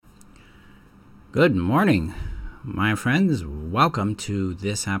Good morning, my friends. Welcome to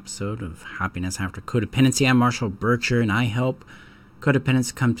this episode of Happiness After Codependency. I'm Marshall Bircher, and I help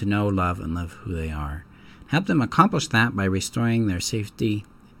codependents come to know, love, and live who they are. Help them accomplish that by restoring their safety,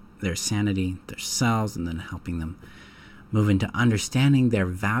 their sanity, their selves, and then helping them move into understanding their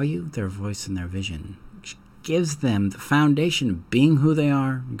value, their voice, and their vision, which gives them the foundation of being who they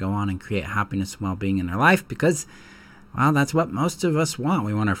are, and go on and create happiness and well-being in their life because, well, that's what most of us want.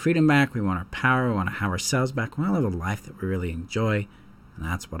 We want our freedom back. We want our power. We want to have ourselves back. We want to live a life that we really enjoy. And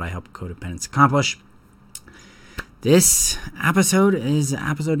that's what I help codependents accomplish. This episode is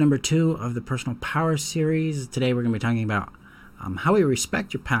episode number 2 of the Personal Power series. Today we're going to be talking about how we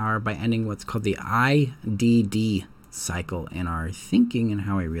respect your power by ending what's called the IDD cycle in our thinking and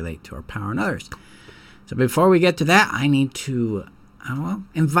how we relate to our power and others. So before we get to that, I need to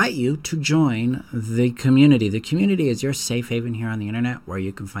invite you to join the community. The community is your safe haven here on the internet where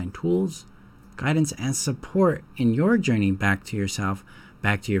you can find tools, guidance, and support in your journey back to yourself,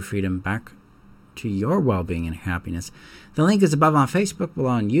 back to your freedom, back to your well-being and happiness. The link is above on Facebook, below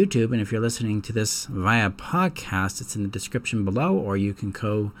on YouTube, and if you're listening to this via podcast, it's in the description below, or you can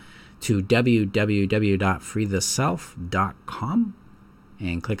go to www.freetheself.com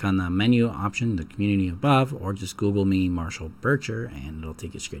and click on the menu option, the community above, or just Google me, Marshall Bircher, and it'll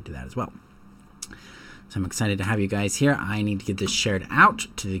take you straight to that as well. So I'm excited to have you guys here. I need to get this shared out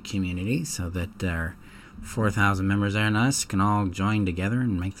to the community so that our 4,000 members and us can all join together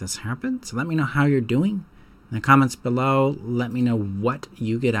and make this happen. So let me know how you're doing. In the comments below, let me know what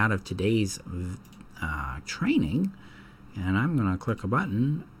you get out of today's training. And I'm going to click a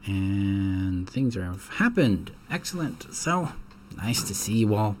button, and things have happened. Excellent. So nice to see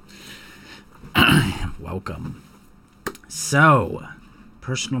you all. Welcome. So,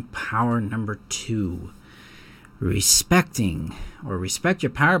 personal power number 2. Respect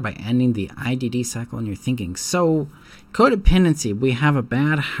your power by ending the IDD cycle in your thinking. So, codependency, we have a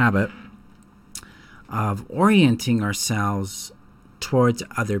bad habit of orienting ourselves towards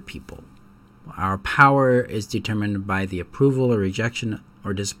other people. Our power is determined by the approval or rejection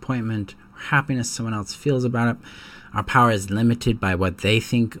or disappointment or happiness someone else feels about it. Our power is limited by what they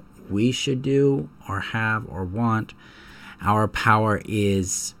think we should do or have or want. Our power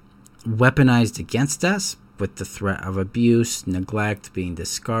is weaponized against us with the threat of abuse, neglect, being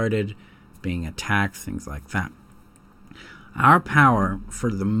discarded, being attacked, things like that. Our power,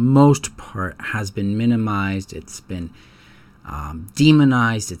 for the most part, has been minimized. It's been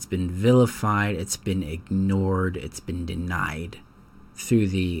demonized. It's been vilified. It's been ignored. It's been denied through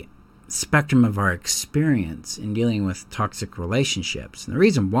the spectrum of our experience in dealing with toxic relationships. And the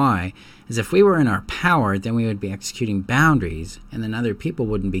reason why is if we were in our power, then we would be executing boundaries, and then other people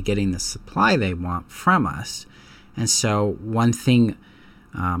wouldn't be getting the supply they want from us. And so one thing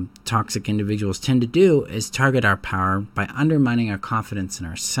toxic individuals tend to do is target our power by undermining our confidence in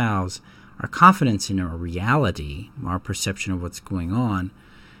ourselves, our confidence in our reality, our perception of what's going on,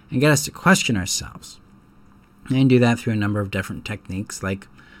 and get us to question ourselves. And do that through a number of different techniques, like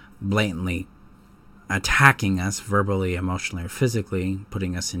blatantly attacking us verbally, emotionally, or physically,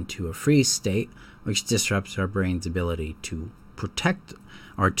 putting us into a freeze state, which disrupts our brain's ability to protect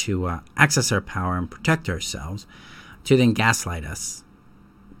or to access our power and protect ourselves, to then gaslight us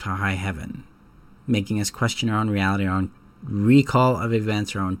to high heaven, making us question our own reality, our own recall of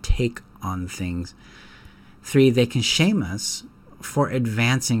events, our own take on things. 3, they can shame us for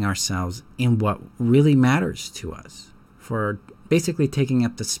advancing ourselves in what really matters to us, for basically taking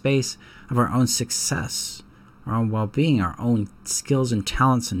up the space of our own success, our own well-being, our own skills and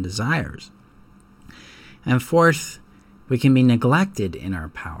talents and desires. And 4th, we can be neglected in our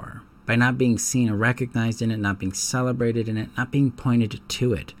power by not being seen or recognized in it, not being celebrated in it, not being pointed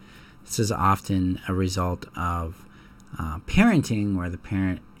to it. This is often a result of parenting, where the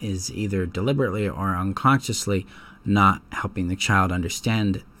parent is either deliberately or unconsciously not helping the child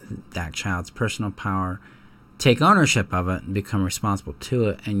understand that child's personal power, take ownership of it, and become responsible to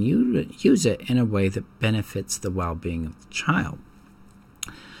it, and use it in a way that benefits the well-being of the child.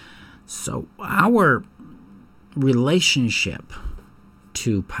 So our relationship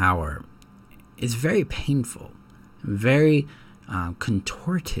to power is very painful, very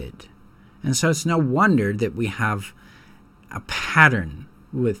contorted. And so it's no wonder that we have a pattern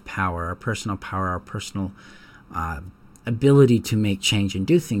with power, our personal power, our personal ability to make change and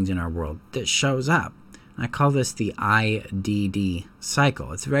do things in our world that shows up. I call this the IDD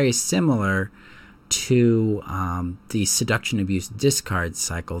cycle. It's very similar to the seduction, abuse, discard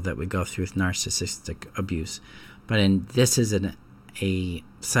cycle that we go through with narcissistic abuse. But this is a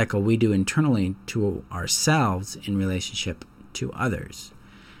cycle we do internally to ourselves in relationship to others.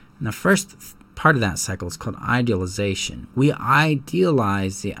 And the first part of that cycle is called idealization. We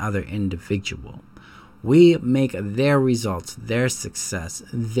idealize the other individual. We make their results, their success,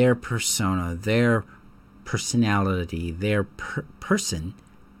 their persona, their personality, their person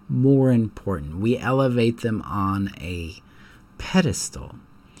more important. We elevate them on a pedestal.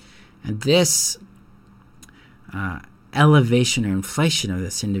 And this elevation or inflation of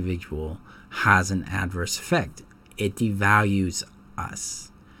this individual has an adverse effect. It devalues us.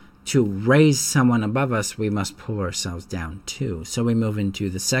 To raise someone above us, we must pull ourselves down too. So we move into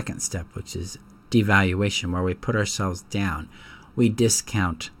the second step, which is devaluation, where we put ourselves down. We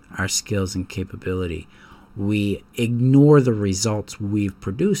discount our skills and capability. We ignore the results we've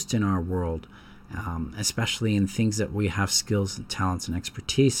produced in our world, especially in things that we have skills and talents and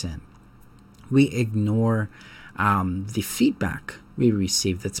expertise in. We ignore the feedback we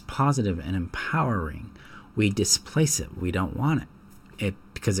receive that's positive and empowering. We displace it. We don't want it.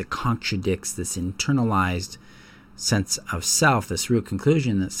 Because it contradicts this internalized sense of self, this root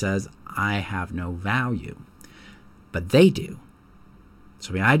conclusion that says, I have no value. But they do.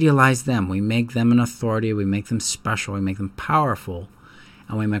 So we idealize them. We make them an authority. We make them special. We make them powerful.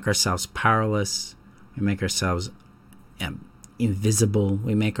 And we make ourselves powerless. We make ourselves invisible.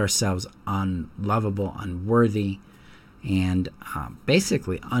 We make ourselves unlovable, unworthy, and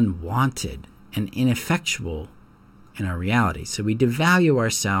basically unwanted and ineffectual in our reality. So we devalue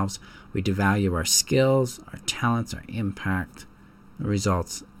ourselves, we devalue our skills, our talents, our impact, our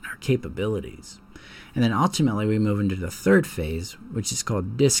results, our capabilities. And then ultimately we move into the third phase, which is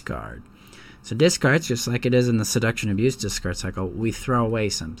called discard. So discard, just like it is in the seduction abuse discard cycle, we throw away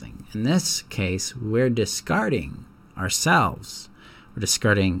something. In this case, we're discarding ourselves. We're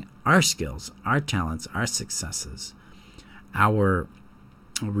discarding our skills, our talents, our successes, our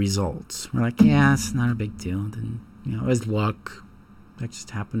results. We're like, yeah, it's not a big deal. Then, it was luck. That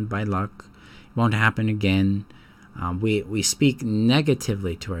just happened by luck. It won't happen again. We speak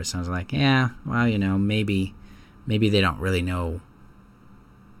negatively to ourselves, like, yeah, well, maybe they don't really know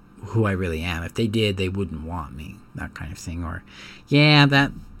who I really am. If they did, they wouldn't want me. That kind of thing. Or, yeah,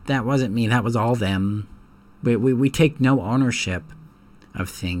 that wasn't me. That was all them. We take no ownership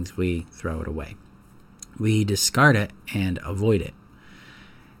of things. We throw it away. We discard it and avoid it.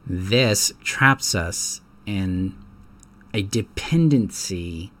 This traps us in a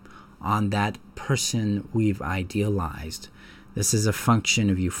dependency on that person we've idealized. This is a function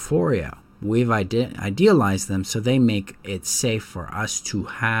of euphoria. We've idealized them, so they make it safe for us to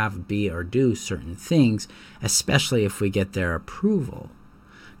have, be, or do certain things, especially if we get their approval.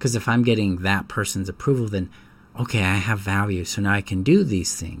 Because if I'm getting that person's approval, then, okay, I have value, so now I can do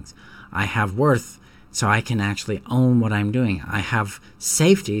these things. I have worth, so I can actually own what I'm doing. I have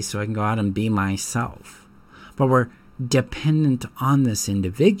safety, so I can go out and be myself. But we're dependent on this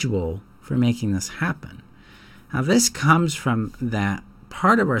individual for making this happen. Now, this comes from that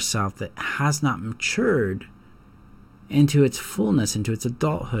part of ourself that has not matured into its fullness, into its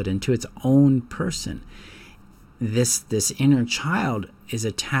adulthood, into its own person. This inner child is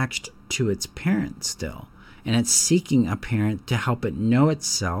attached to its parent still, and it's seeking a parent to help it know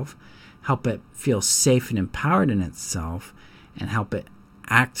itself, help it feel safe and empowered in itself, and help it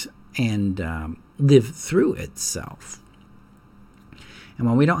act and live through itself. And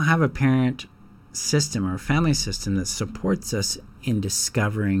when we don't have a parent system or a family system that supports us in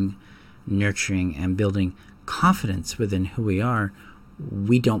discovering, nurturing, and building confidence within who we are,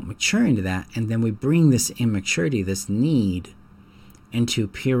 we don't mature into that. And then we bring this immaturity, this need, into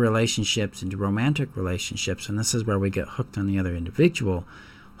peer relationships, into romantic relationships. And this is where we get hooked on the other individual,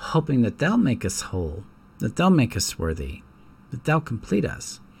 hoping that they'll make us whole, that they'll make us worthy, that they'll complete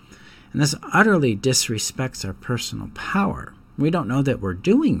us. And this utterly disrespects our personal power. We don't know that we're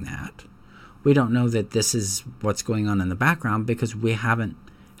doing that. We don't know that this is what's going on in the background because we haven't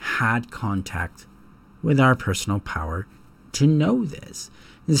had contact with our personal power to know this.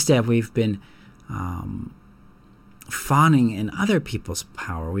 Instead, we've been fawning in other people's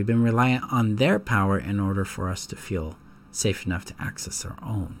power. We've been reliant on their power in order for us to feel safe enough to access our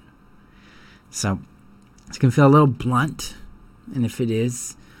own. So it can feel a little blunt, and if it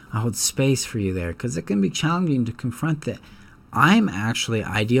is, I hold space for you there, because it can be challenging to confront that I'm actually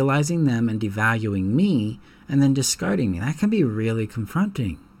idealizing them and devaluing me and then discarding me. That can be really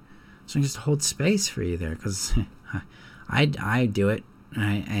confronting. So I just hold space for you there, because I do it,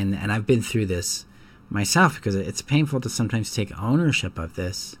 and I've been through this myself, because it's painful to sometimes take ownership of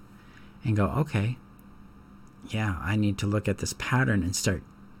this and go, okay, yeah, I need to look at this pattern and start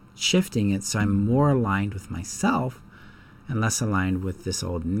shifting it so I'm more aligned with myself and less aligned with this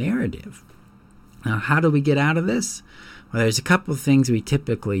old narrative. Now, how do we get out of this? Well, there's a couple of things we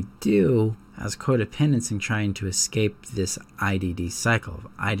typically do as codependents and trying to escape this IDD cycle of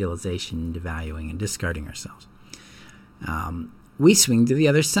idealization, devaluing, and discarding ourselves. We swing to the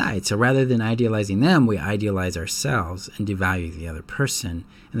other side. So rather than idealizing them, we idealize ourselves and devalue the other person,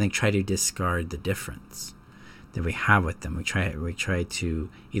 and then try to discard the difference that we have with them. We try to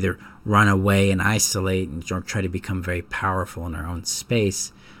either run away and isolate or try to become very powerful in our own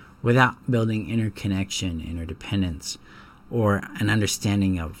space without building interconnection, interdependence, or an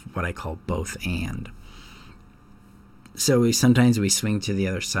understanding of what I call both and. So sometimes we swing to the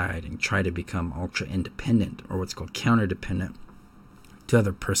other side and try to become ultra independent, or what's called counter-dependent to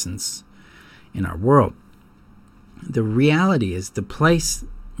other persons in our world. The reality is the place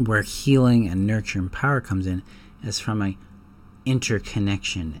where healing and nurture and power comes in is from a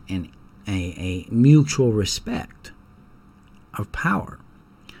interconnection and a mutual respect of power,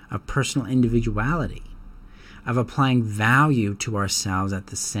 of personal individuality, of applying value to ourselves at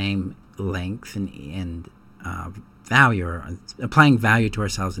the same length and value, or applying value to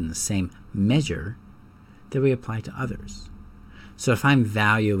ourselves in the same measure that we apply to others. So if I'm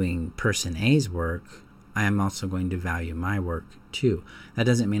valuing person A's work, I am also going to value my work too. That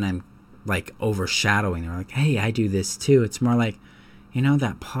doesn't mean I'm like overshadowing or like, hey, I do this too. It's more like,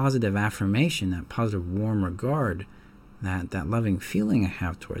 that positive affirmation, that positive warm regard, that loving feeling I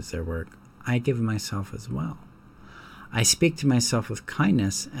have towards their work, I give myself as well. I speak to myself with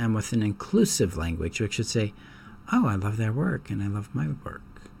kindness and with an inclusive language, which should say, oh, I love their work and I love my work.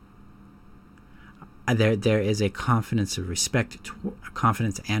 There is a confidence and respect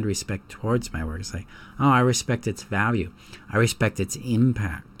towards my work. It's like, oh, I respect its value. I respect its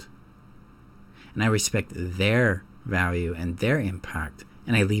impact. And I respect their value and their impact,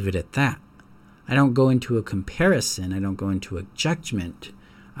 and I leave it at that. I don't go into a comparison. I don't go into a judgment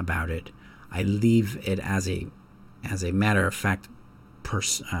about it. I leave it as a matter of fact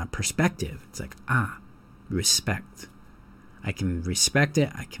perspective. It's like, respect. I can respect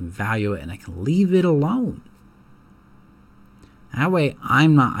it, I can value it, and I can leave it alone. That way,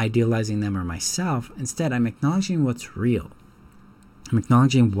 I'm not idealizing them or myself. Instead, I'm acknowledging what's real. I'm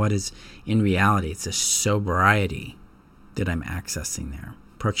acknowledging what is in reality. It's a sobriety that I'm accessing there.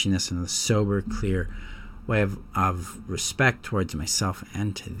 Approaching this in a sober, clear way of respect towards myself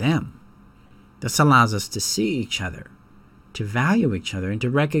and to them. This allows us to see each other, to value each other, and to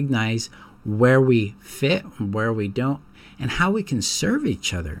recognize where we fit and where we don't, and how we can serve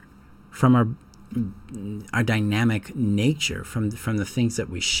each other from our dynamic nature, from the things that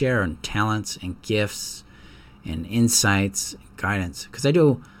we share, and talents and gifts and insights and guidance. Because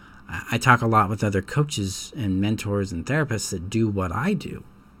I talk a lot with other coaches and mentors and therapists that do what I do.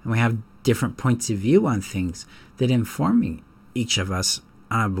 And we have different points of view on things that inform each of us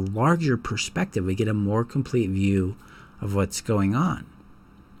on a larger perspective. We get a more complete view of what's going on.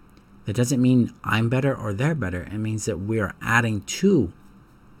 That doesn't mean I'm better or they're better. It means that we are adding to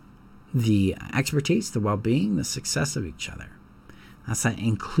the expertise, the well-being, the success of each other. That's that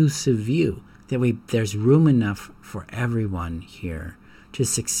inclusive view, that there's room enough for everyone here to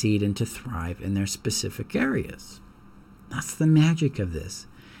succeed and to thrive in their specific areas. That's the magic of this.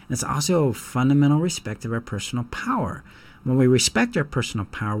 And it's also a fundamental respect of our personal power. When we respect our personal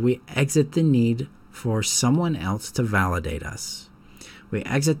power, we exit the need for someone else to validate us. We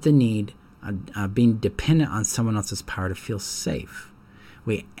exit the need of being dependent on someone else's power to feel safe.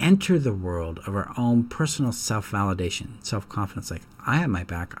 We enter the world of our own personal self-validation, self-confidence, like, I have my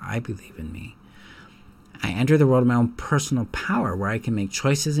back, I believe in me. I enter the world of my own personal power, where I can make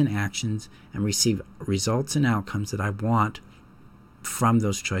choices and actions and receive results and outcomes that I want from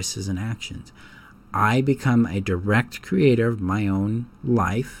those choices and actions. I become a direct creator of my own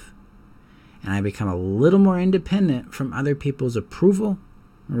life, and I become a little more independent from other people's approval,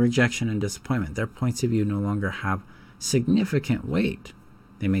 rejection, and disappointment. Their points of view no longer have significant weight.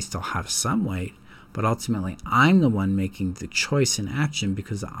 They may still have some weight, but ultimately I'm the one making the choice and action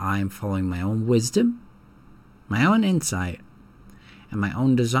because I'm following my own wisdom, my own insight, and my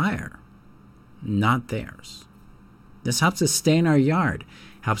own desire, not theirs. This helps us stay in our yard,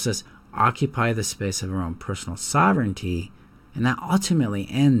 helps us occupy the space of our own personal sovereignty, and that ultimately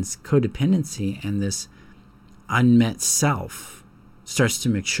ends codependency, and this unmet self starts to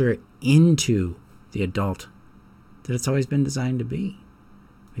mature into the adult that it's always been designed to be.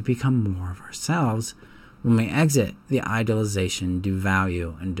 We become more of ourselves when we exit the idolization,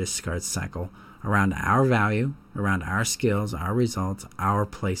 devalue, and discard cycle around our value, around our skills, our results, our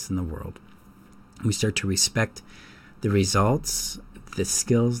place in the world. We start to respect the results, the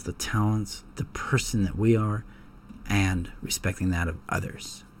skills, the talents, the person that we are, and respecting that of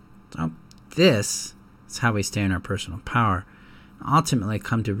others. So this is how we stay in our personal power. ultimately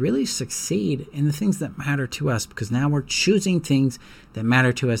come to really succeed in the things that matter to us, because now we're choosing things that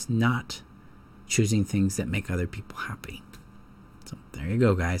matter to us, not choosing things that make other people happy. So there you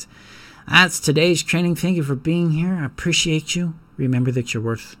go, guys. That's today's training. Thank you for being here. I appreciate you. Remember that you're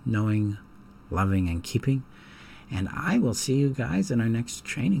worth knowing, loving, and keeping. And I will see you guys in our next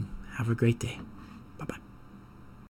training. Have a great day.